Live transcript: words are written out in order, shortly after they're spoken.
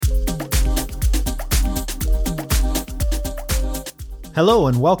Hello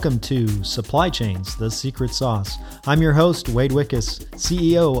and welcome to Supply Chains, the Secret Sauce. I'm your host, Wade Wickus,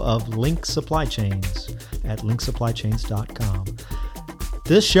 CEO of Link Supply Chains at linksupplychains.com.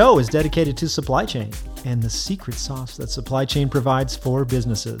 This show is dedicated to supply chain and the secret sauce that supply chain provides for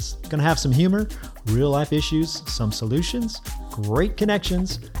businesses. It's going to have some humor, real life issues, some solutions, great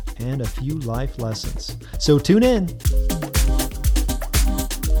connections, and a few life lessons. So tune in.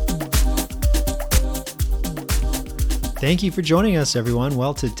 Thank you for joining us, everyone.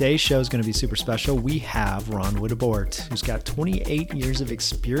 Well, today's show is going to be super special. We have Ron Wittebort, who's got 28 years of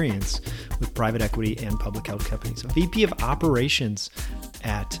experience with private equity and public held companies, a VP of operations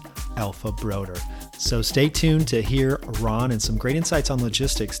at Alpha Broder. So stay tuned to hear Ron and some great insights on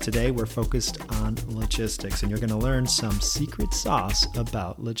logistics. Today, we're focused on logistics, and you're going to learn some secret sauce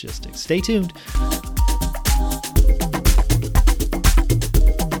about logistics. Stay tuned.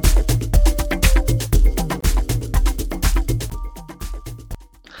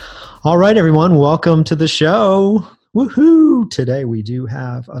 All right, everyone, welcome to the show. Woohoo! Today we do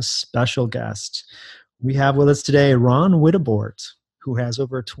have a special guest. We have with us today Ron Wittebort, who has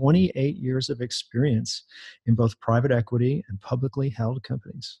over 28 years of experience in both private equity and publicly held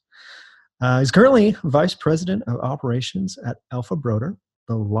companies. He's currently Vice President of Operations at Alpha Broder,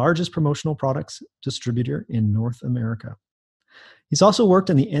 the largest promotional products distributor in North America. He's also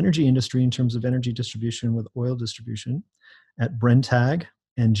worked in the energy industry in terms of energy distribution with oil distribution at Brenntag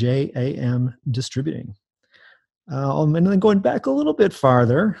and JAM Distributing. And then going back a little bit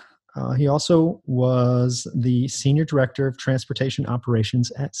farther, he also was the Senior Director of Transportation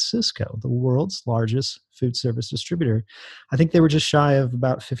Operations at Sysco, the world's largest food service distributor. I think they were just shy of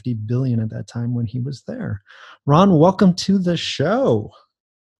about $50 billion at that time when he was there. Ron, welcome to the show.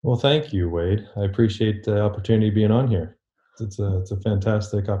 Well, thank you, Wade. I appreciate the opportunity of being on here. It's a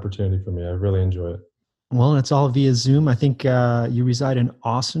fantastic opportunity for me. I really enjoy it. Well, it's all via Zoom. I think you reside in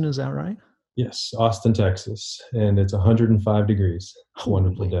Austin. Is that right? Yes, Austin, Texas, and it's 105 degrees. It's a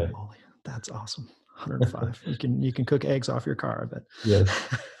wonderful day. Moly. That's awesome. 105. You can cook eggs off your car, I bet. Yes.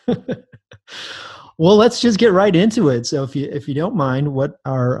 Well, let's just get right into it. So, if you don't mind, what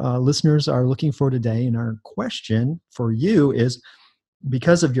our listeners are looking for today, and our question for you is,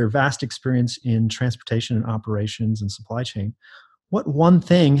 because of your vast experience in transportation and operations and supply chain, what one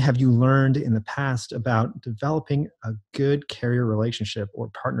thing have you learned in the past about developing a good carrier relationship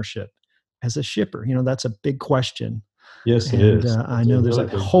or partnership as a shipper? You know, that's a big question. Yes, it is. I know there's a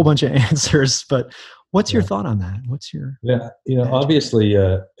whole bunch of answers, but what's your thought on that? What's your obviously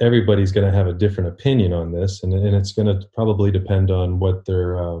everybody's going to have a different opinion on this, and it's going to probably depend on what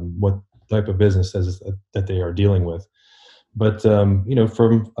their what type of business that they are dealing with. But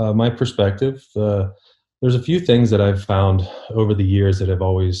from my perspective, there's a few things that I've found over the years that have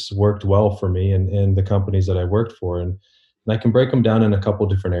always worked well for me and the companies that I worked for. And I can break them down in a couple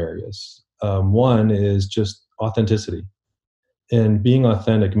different areas. One is just authenticity, and being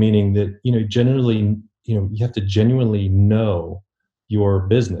authentic, meaning that, generally, you have to genuinely know your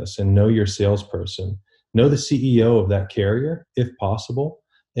business and know your salesperson, know the CEO of that carrier, if possible,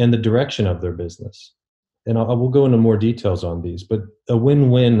 and the direction of their business. And I will go into more details on these, but a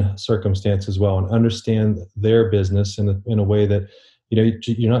win-win circumstance as well, and understand their business in a way that,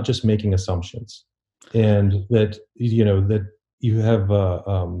 you're not just making assumptions, and that, that you have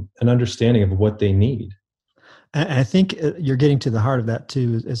an understanding of what they need. I think you're getting to the heart of that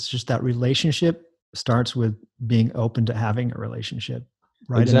too. It's just that relationship starts with being open to having a relationship,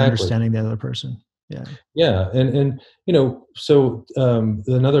 right? Exactly. And understanding the other person. Yeah. Yeah. And so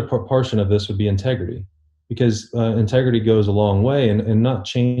another portion of this would be integrity. Because integrity goes a long way, and not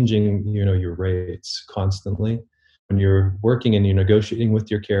changing, your rates constantly. When you're working and you're negotiating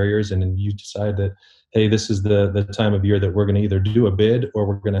with your carriers, and then you decide that, hey, this is the time of year that we're going to either do a bid or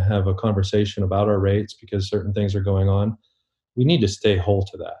we're going to have a conversation about our rates because certain things are going on. We need to stay whole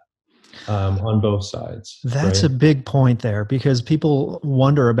to that on both sides. That's right? A big point there, because people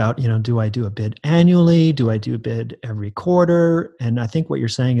wonder about, do I do a bid annually? Do I do a bid every quarter? And I think what you're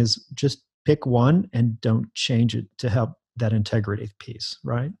saying is just pick one and don't change it to help that integrity piece,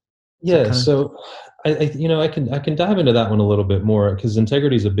 right? Yeah. So I can dive into that one a little bit more, because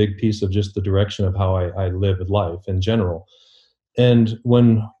integrity is a big piece of just the direction of how I live life in general. And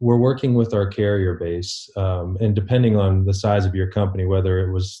when we're working with our carrier base, and depending on the size of your company, whether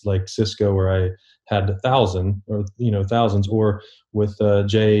it was like Sysco, where I had 1,000 or thousands, or with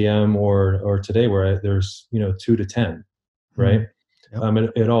JAM, or today where there's 2 to 10, right? Mm-hmm.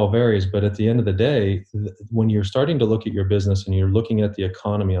 Yep. It all varies, but at the end of the day, when you're starting to look at your business and you're looking at the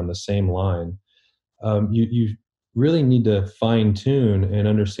economy on the same line, you really need to fine tune and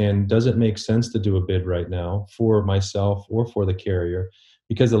understand, does it make sense to do a bid right now for myself or for the carrier?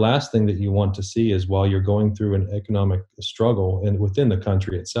 Because the last thing that you want to see is, while you're going through an economic struggle and within the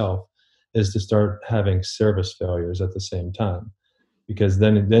country itself, is to start having service failures at the same time. Because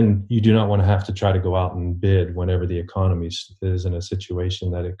then you do not want to have to try to go out and bid whenever the economy is in a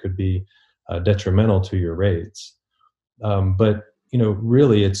situation that it could be detrimental to your rates. But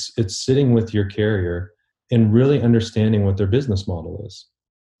really, it's sitting with your carrier and really understanding what their business model is,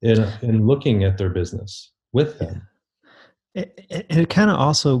 and looking at their business with Yeah. them. It kind of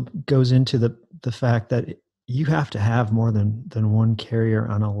also goes into the fact that you have to have more than one carrier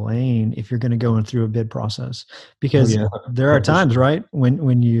on a lane if you're going to go in through a bid process, Oh because yeah, there are yeah, for times, sure. right,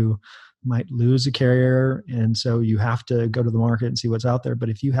 when you might lose a carrier, and so you have to go to the market and see what's out there. But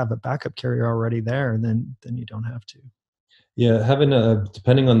if you have a backup carrier already there, then you don't have to. Yeah, having a,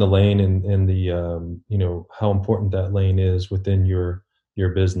 depending on the lane and the how important that lane is within your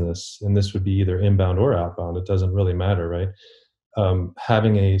business, and this would be either inbound or outbound. It doesn't really matter, right?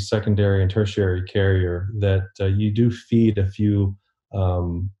 Having a secondary and tertiary carrier that you do feed a few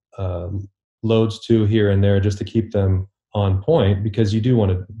um, uh, loads to here and there, just to keep them on point, because you do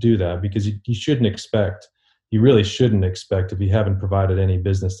want to do that, because you shouldn't expect, you really shouldn't expect, if you haven't provided any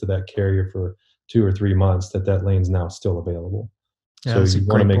business to that carrier for 2 or 3 months, that lane's now still available. Yeah, So that's a you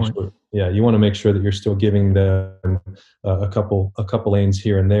want to great make point. sure, yeah, you want to make sure that you're still giving them a couple lanes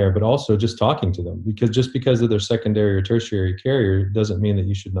here and there, but also just talking to them, because just because of their secondary or tertiary carrier doesn't mean that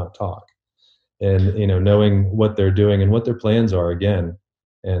you should not talk. And knowing what they're doing and what their plans are, again,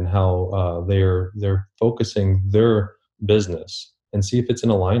 and how they're focusing their business, and see if it's in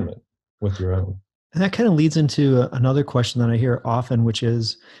alignment with your own. And that kind of leads into another question that I hear often, which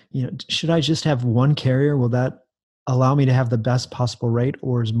is, should I just have one carrier? Will that allow me to have the best possible rate,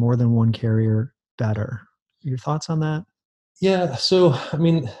 or is more than one carrier better? Your thoughts on that? Yeah. So I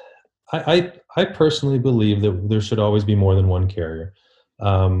mean, I personally believe that there should always be more than one carrier,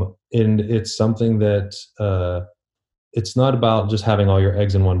 and it's something that it's not about just having all your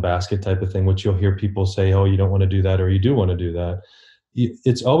eggs in one basket type of thing, which you'll hear people say, "Oh, you don't want to do that," or "You do want to do that."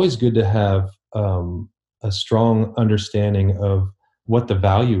 It's always good to have a strong understanding of what the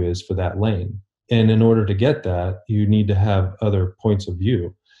value is for that lane, and in order to get that, you need to have other points of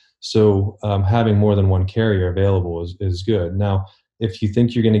view. So having more than one carrier available is good. Now, if you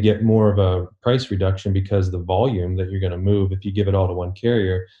think you're going to get more of a price reduction because of the volume that you're going to move, if you give it all to one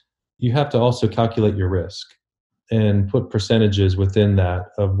carrier, you have to also calculate your risk and put percentages within that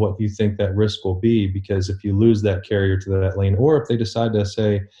of what you think that risk will be. Because if you lose that carrier to that lane, or if they decide to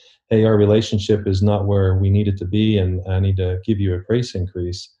say, hey, our relationship is not where we need it to be, and I need to give you a price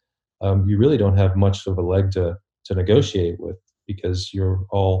increase, you really don't have much of a leg to negotiate with, because you're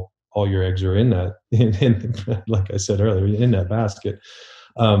all your eggs are in that like I said earlier, in that basket.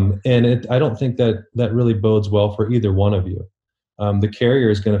 And I don't think that really bodes well for either one of you. The carrier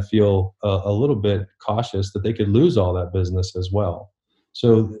is going to feel a little bit cautious that they could lose all that business as well.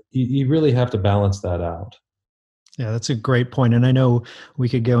 So you really have to balance that out. Yeah, that's a great point. And I know we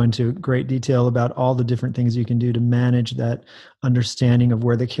could go into great detail about all the different things you can do to manage that understanding of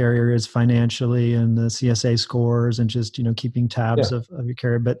where the carrier is financially, and the CSA scores, and just, keeping tabs Yeah. of your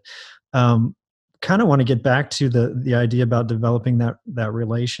carrier. But um, kind of want to get back to the idea about developing that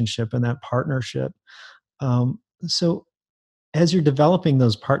relationship and that partnership. So as you're developing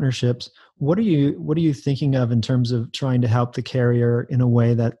those partnerships, what are you thinking of in terms of trying to help the carrier in a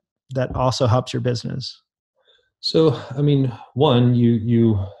way that also helps your business? So, I mean, one,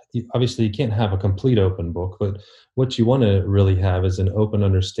 you obviously you can't have a complete open book, but what you want to really have is an open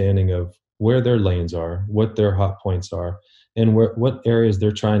understanding of where their lanes are, what their hot points are, and what areas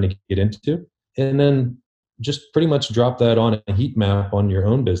they're trying to get into, and then just pretty much drop that on a heat map on your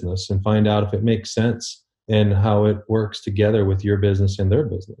own business and find out if it makes sense and how it works together with your business and their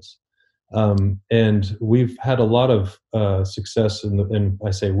business. And we've had a lot of success, and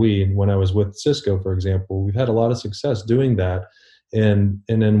I say we, when I was with Cisco, for example, we've had a lot of success doing that. And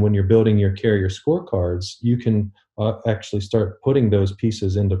then when you're building your carrier scorecards, you can actually start putting those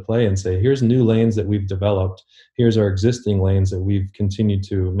pieces into play and say, here's new lanes that we've developed, here's our existing lanes that we've continued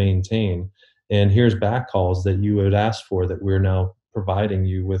to maintain, and here's backhauls that you would ask for that we're now providing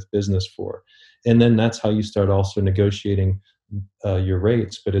you with business for. And then that's how you start also negotiating your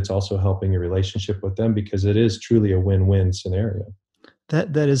rates, but it's also helping your relationship with them, because it is truly a win-win scenario.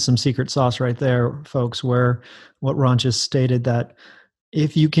 That is some secret sauce right there, folks, where what Ron just stated, that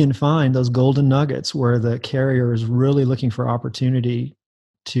if you can find those golden nuggets where the carrier is really looking for opportunity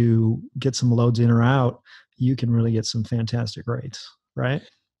to get some loads in or out, you can really get some fantastic rates, right?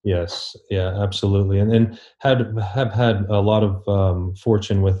 Yes, yeah, absolutely, and have had a lot of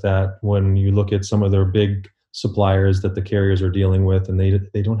fortune with that. When you look at some of their big suppliers that the carriers are dealing with, and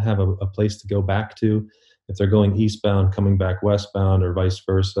they don't have a place to go back to if they're going eastbound, coming back westbound, or vice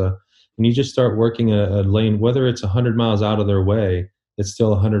versa. And you just start working a lane, whether it's 100 miles out of their way, it's still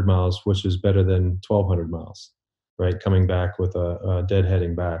 100 miles, which is better than 1,200 miles, right? Coming back with a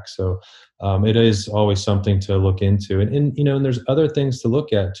deadheading back. So it is always something to look into, and and there's other things to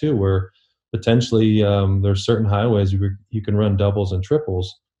look at too, where potentially there's certain highways where you can run doubles and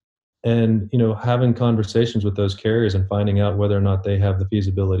triples, and having conversations with those carriers and finding out whether or not they have the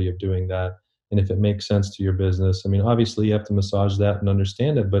feasibility of doing that, and if it makes sense to your business. I mean, obviously you have to massage that and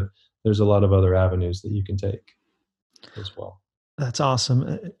understand it, but there's a lot of other avenues that you can take as well. That's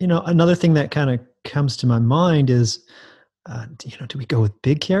awesome. Another thing that kind of comes to my mind is, do we go with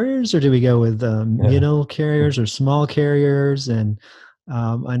big carriers or do we go with Yeah, middle carriers or small carriers? And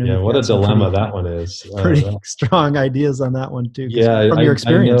I know yeah, you've what a got some dilemma that one is. pretty strong ideas on that one too, because Yeah, from your I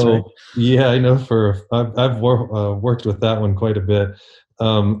experience, right? know. Yeah, I know. I've worked with that one quite a bit,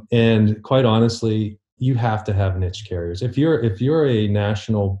 and quite honestly, you have to have niche carriers. If you're a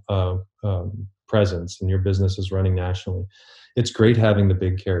national presence and your business is running nationally, it's great having the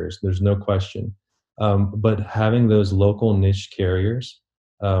big carriers. There's no question, but having those local niche carriers,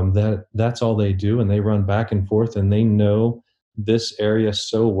 that's all they do, and they run back and forth, and they know this area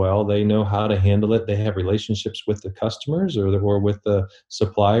so well. They know how to handle it. They have relationships with the customers or with the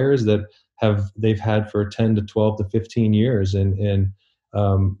suppliers that they've had for 10 to 12 to 15 years, and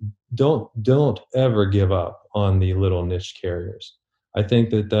um, don't ever give up on the little niche carriers. I think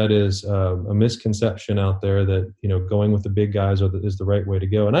that is a misconception out there that going with the big guys is the right way to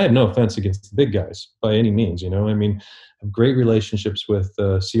go. And I have no offense against the big guys by any means. I mean, I have great relationships with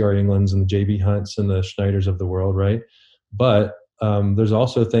CR Englands and the JB Hunts and the Schneiders of the world, right? But there's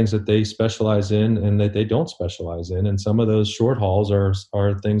also things that they specialize in and that they don't specialize in, and some of those short hauls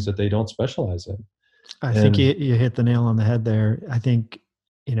are things that they don't specialize in. I think And you hit the nail on the head there. I think,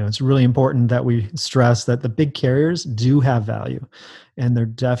 it's really important that we stress that the big carriers do have value and there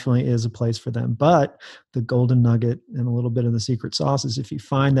definitely is a place for them. But the golden nugget and a little bit of the secret sauce is if you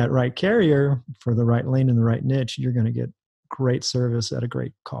find that right carrier for the right lane and the right niche, you're going to get great service at a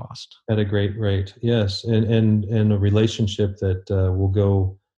great cost. at a great rate, yes, and a relationship that will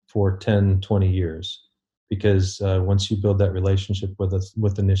go for 10, 20 years, because once you build that relationship with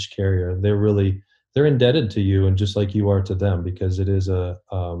a niche carrier, they're indebted to you, and just like you are to them, because it is a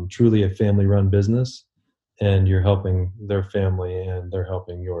truly a family run business, and you're helping their family and they're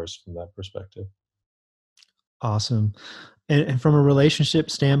helping yours from that perspective. Awesome. And from a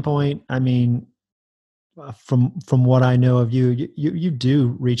relationship standpoint, I mean, from what I know of you, you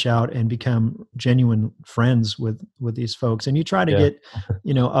do reach out and become genuine friends with these folks, and you try to Yeah. get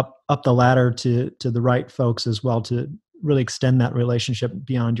up the ladder to the right folks as well to really extend that relationship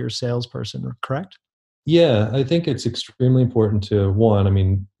beyond your salesperson. Correct? Yeah, I think it's extremely important to, one, I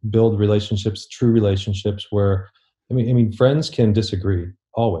mean, build relationships, true relationships where, I mean, friends can disagree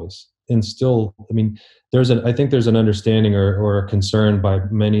always, and still, I mean, I think there's an understanding or a concern by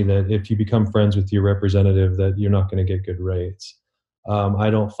many that if you become friends with your representative, that you're not going to get good rates.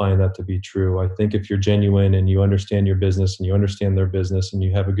 I don't find that to be true. I think if you're genuine and you understand your business and you understand their business and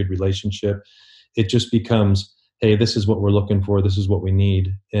you have a good relationship, it just becomes, hey, this is what we're looking for, this is what we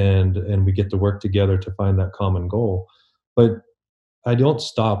need, and we get to work together to find that common goal. But I don't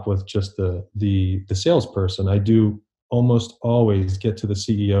stop with just the salesperson. I do almost always get to the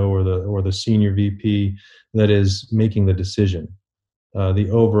CEO or the senior VP that is making the decision, the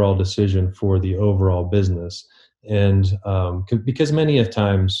overall decision for the overall business. And because many of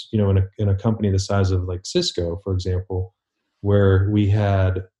times, in a company the size of like Cisco, for example, where we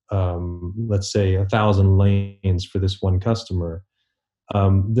had let's say 1,000 lanes for this one customer,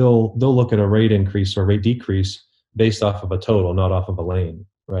 they'll look at a rate increase or rate decrease based off of a total, not off of a lane,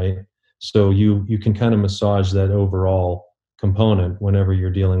 right? So you can kind of massage that overall component whenever you're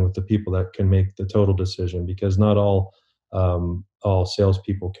dealing with the people that can make the total decision, because not all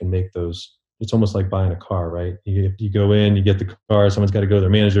salespeople can make those. It's almost like buying a car, right? You go in, you get the car, someone's got to go to their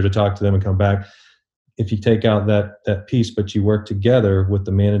manager to talk to them and come back. If you take out that piece, but you work together with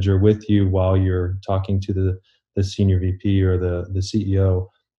the manager with you while you're talking to the senior VP or the CEO,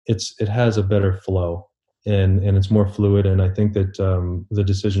 it has a better flow, and it's more fluid. And I think that the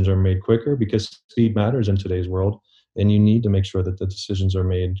decisions are made quicker because speed matters in today's world, and you need to make sure that the decisions are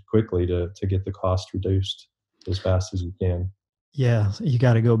made quickly to get the cost reduced as fast as you can. Yeah, you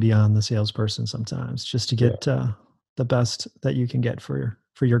got to go beyond the salesperson sometimes just to Yeah, get the best that you can get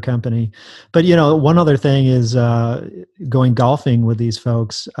for your company. But one other thing is going golfing with these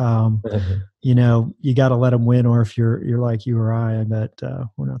folks. You got to let them win, or if you're like you or I bet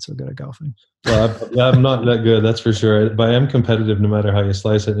we're not so good at golfing. Well, I'm not that good, that's for sure. But I am competitive no matter how you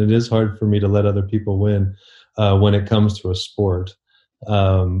slice it. And it is hard for me to let other people win when it comes to a sport.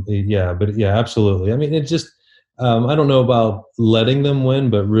 But absolutely. I mean, it just, I don't know about letting them win,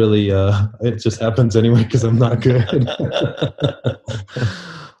 but really it just happens anyway because I'm not good.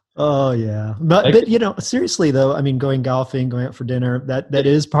 Oh yeah, but seriously though, I mean, going golfing, going out for dinner, that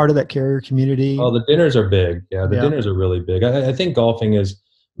is part of that carrier community. Oh, the dinners are big. Yeah, the dinners are really big. I think golfing is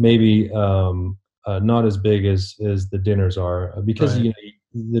maybe not as big as the dinners are because Right.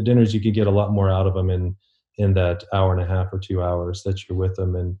 The dinners, you can get a lot more out of them in that hour and a half or 2 hours that you're with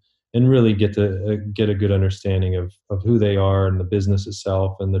them, and really get to get a good understanding of who they are and the business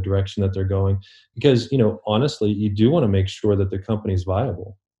itself and the direction that they're going. Because honestly, you do want to make sure that the company's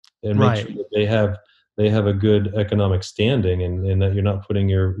viable and make sure that they have a good economic standing, and that you're not putting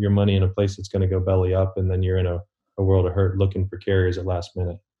your money in a place that's going to go belly up, and then you're in a world of hurt looking for carriers at last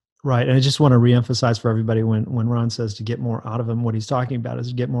minute. Right. And I just want to reemphasize for everybody when Ron says to get more out of them, what he's talking about is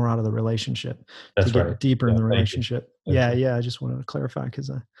to get more out of the relationship, That's to get right. deeper in the Thank you. relationship. Thank you. Yeah. I just wanted to clarify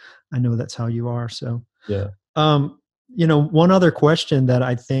because I know that's how you are. So, Yeah. One other question that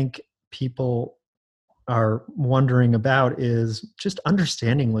I think people are wondering about is just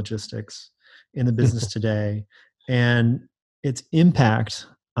understanding logistics in the business today and its impact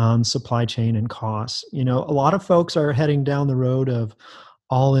on supply chain and costs. A lot of folks are heading down the road of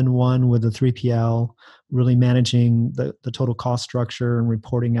all in one with the 3PL, really managing the total cost structure and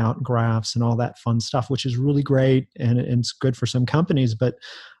reporting out graphs and all that fun stuff, which is really great and it's good for some companies. But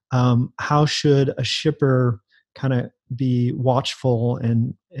how should a shipper kind of be watchful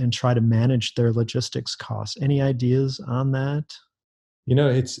and try to manage their logistics costs? Any ideas on that?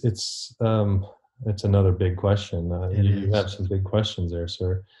 It's another big question. You have some big questions there,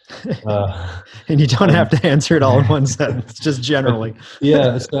 sir. And you don't have to answer it all in one sentence, just generally.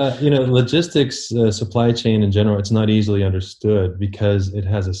 Logistics, supply chain in general, it's not easily understood because it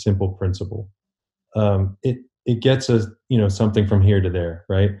has a simple principle. It gets us, something from here to there,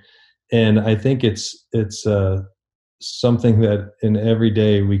 right? And I think it's something that in every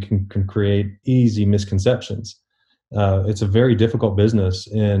day we can create easy misconceptions. It's a very difficult business,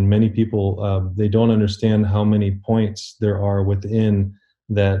 and many people they don't understand how many points there are within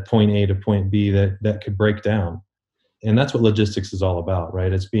that point A to point B that could break down. And that's what logistics is all about,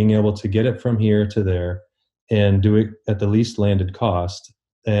 right? It's being able to get it from here to there and do it at the least landed cost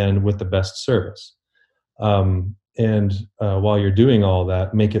and with the best service. While you're doing all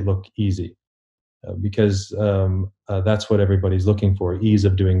that, make it look easy because that's what everybody's looking for, ease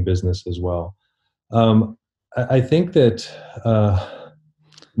of doing business as well. I think that,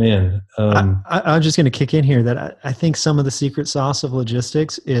 I'm just going to kick in here that I think some of the secret sauce of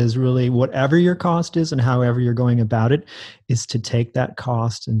logistics is really whatever your cost is and however you're going about it is to take that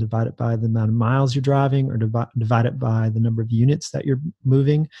cost and divide it by the amount of miles you're driving or divide it by the number of units that you're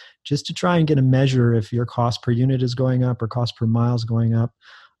moving, just to try and get a measure if your cost per unit is going up or cost per mile is going up.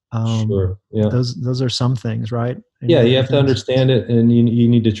 Sure. Yeah. Those are some things, right? You have to understand it, and you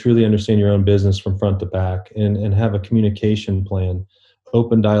need to truly understand your own business from front to back, and have a communication plan,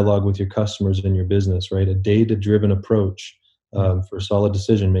 open dialogue with your customers and your business, right? A data-driven approach for solid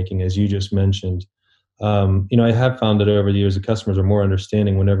decision making, as you just mentioned. I have found that over the years, the customers are more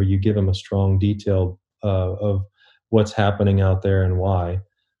understanding whenever you give them a strong detail of what's happening out there and why.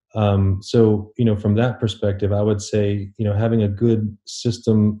 From that perspective, I would say, having a good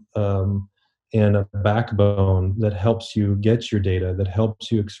system and a backbone that helps you get your data, that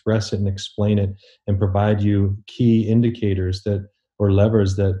helps you express it and explain it and provide you key indicators or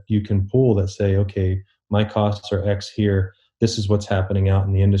levers that you can pull that say, okay, my costs are X here. This is what's happening out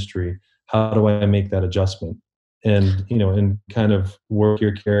in the industry. How do I make that adjustment? And, and kind of work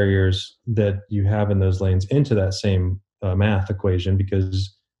your carriers that you have in those lanes into that same math equation,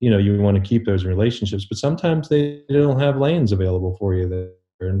 because you want to keep those relationships, but sometimes they don't have lanes available for you there.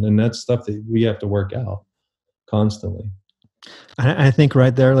 And that's stuff that we have to work out constantly. I think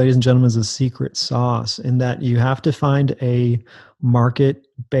right there, ladies and gentlemen, is a secret sauce in that you have to find a market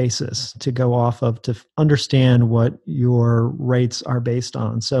basis to go off of to understand what your rates are based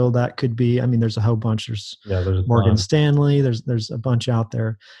on. So that could be, there's a whole bunch. There's Morgan Stanley. There's a bunch out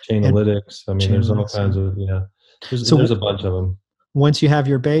there. Chainalytics. There's all kinds of, there's a bunch of them. Once you have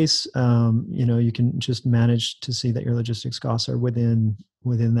your base, you can just manage to see that your logistics costs are within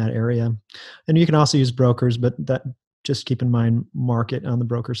that area. And you can also use brokers, but that just keep in mind, market on the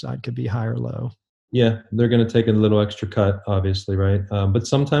broker side could be high or low. Yeah, they're going to take a little extra cut, obviously, right? But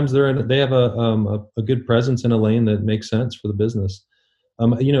sometimes they have a good presence in a lane that makes sense for the business.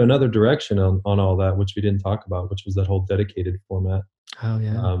 Another direction on all that, which we didn't talk about, which was that whole dedicated format. Oh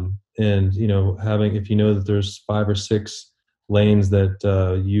yeah. And having, if you know that there's 5 or 6 lanes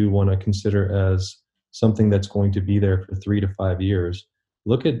that you want to consider as something that's going to be there for 3 to 5 years,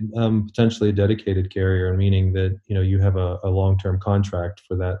 look at potentially a dedicated carrier, meaning that you have a long-term contract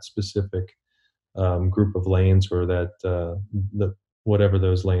for that specific group of lanes, or that whatever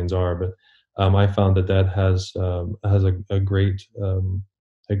those lanes are. But I found that has a great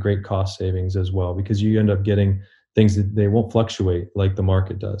cost savings as well, because you end up getting things that they won't fluctuate like the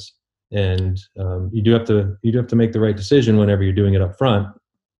market does. And you do have to make the right decision whenever you're doing it up front,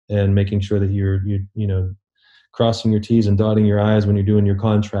 and making sure that you're crossing your T's and dotting your I's when you're doing your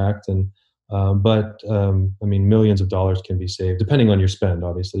contract. And millions of dollars can be saved depending on your spend,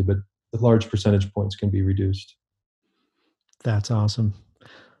 obviously, but the large percentage points can be reduced. That's awesome.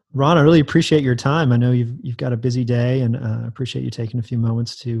 Ron, I really appreciate your time. I know you've got a busy day, and I appreciate you taking a few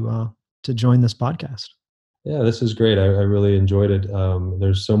moments to join this podcast. Yeah, this is great. I really enjoyed it.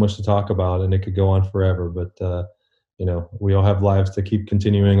 There's so much to talk about, and it could go on forever, but we all have lives to keep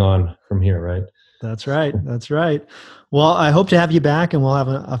continuing on from here, right? That's right. That's right. Well, I hope to have you back, and we'll have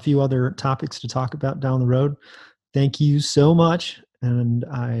a few other topics to talk about down the road. Thank you so much. And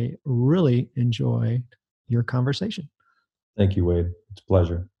I really enjoyed your conversation. Thank you, Wade. It's a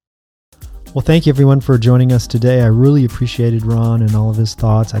pleasure. Well, thank you everyone for joining us today. I really appreciated Ron and all of his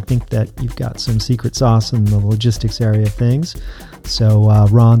thoughts. I think that you've got some secret sauce in the logistics area of things. So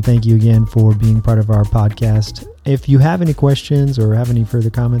Ron, thank you again for being part of our podcast. If you have any questions or have any further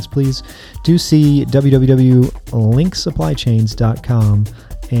comments, please do see www.linksupplychains.com,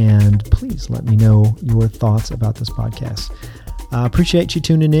 and please let me know your thoughts about this podcast. I appreciate you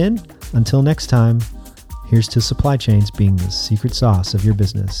tuning in. Until next time, here's to supply chains being the secret sauce of your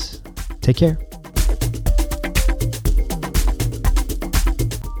business. Take care.